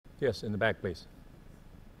Yes, in the back, please.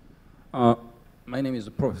 My name is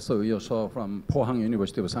Professor Euiho Suh from Pohang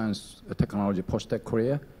University of Science and Technology, POSTECH,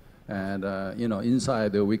 Korea. And,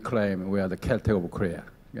 inside we claim we are the Caltech of Korea.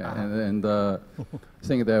 Yeah, and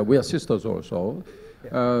think that we are sisters also.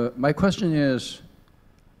 Yeah. My question is,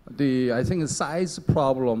 I think the size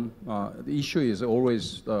problem, the issue is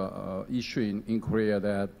always the issue in Korea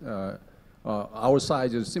that our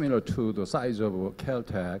size is similar to the size of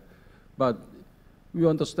Caltech, but we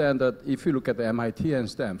understand that if you look at the MIT and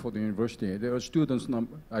Stanford University, there are students,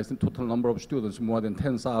 I think total number of students more than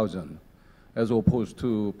 10,000, as opposed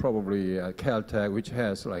to probably Caltech, which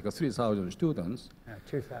has like 3,000 students.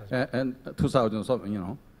 2,000. And 2,000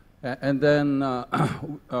 something, And then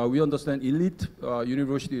we understand elite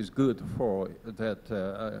university is good for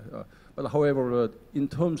that. But however, in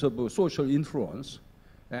terms of social influence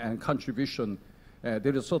and contribution,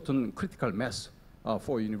 there is certain critical mass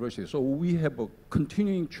for universities. So we have a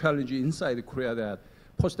continuing challenge inside Korea that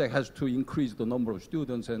POSTECH has to increase the number of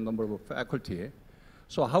students and number of faculty.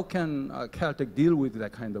 So how can Caltech deal with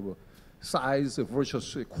that kind of size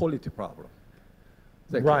versus quality problem?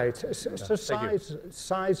 Right. So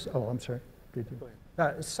size. Oh, I'm sorry.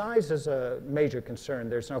 Size is a major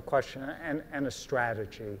concern. There's no question, and a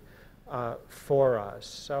strategy for us.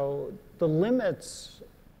 So the limits,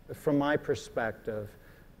 from my perspective,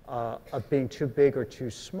 of being too big or too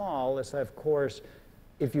small is that, of course,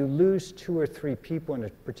 if you lose 2 or 3 people in a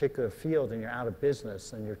particular field and you're out of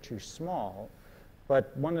business, then you're too small.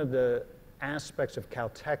 But one of the aspects of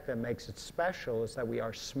Caltech that makes it special is that we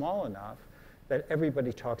are small enough that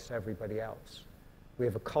everybody talks to everybody else. We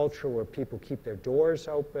have a culture where people keep their doors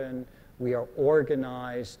open. We are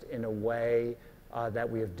organized in a way that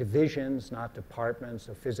we have divisions, not departments.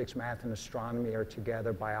 So physics, math, and astronomy are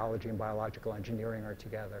together. Biology and biological engineering are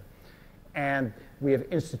together. And we have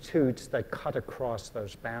institutes that cut across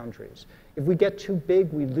those boundaries. If we get too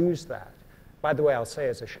big, we lose that. By the way, I'll say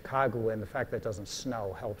as a Chicagoan, the fact that it doesn't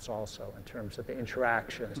snow helps also in terms of the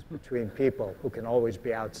interactions between people who can always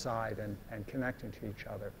be outside and connecting to each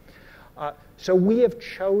other. So we have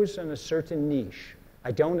chosen a certain niche.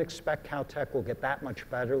 I don't expect Caltech will get that much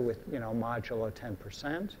better with, modulo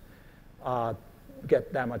 10%,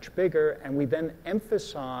 get that much bigger, and we then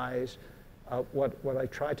emphasize what I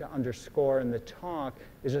tried to underscore in the talk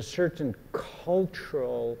is a certain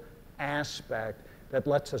cultural aspect that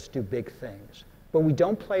lets us do big things. But we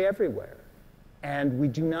don't play everywhere. And we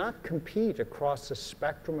do not compete across the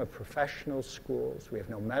spectrum of professional schools. We have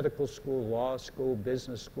no medical school, law school,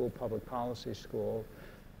 business school, public policy school,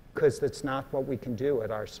 because that's not what we can do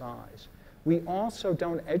at our size. We also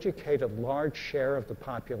don't educate a large share of the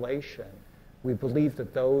population. We believe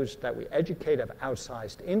that those that we educate have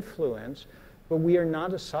outsized influence, but we are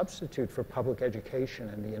not a substitute for public education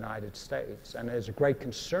in the United States. And there's a great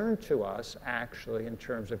concern to us, actually, in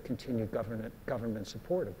terms of continued government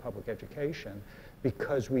support of public education,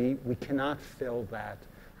 because we cannot fill that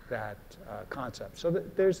concept. So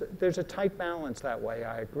there's a tight balance that way,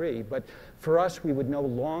 I agree. But for us, we would no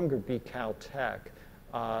longer be Caltech,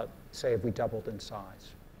 say, if we doubled in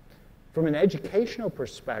size. From an educational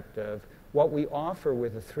perspective, what we offer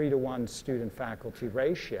with a 3-to-1 student-faculty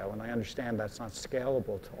ratio, and I understand that's not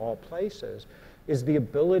scalable to all places, is the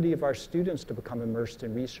ability of our students to become immersed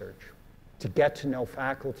in research, to get to know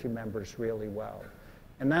faculty members really well.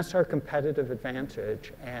 And that's our competitive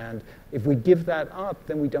advantage. And if we give that up,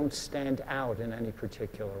 then we don't stand out in any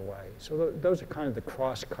particular way. So those are kind of the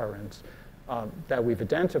cross currents that we've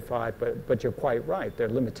identified, but you're quite right. There are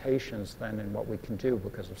limitations then in what we can do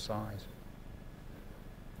because of size.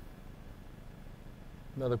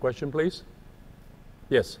 Another question, please?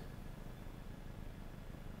 Yes.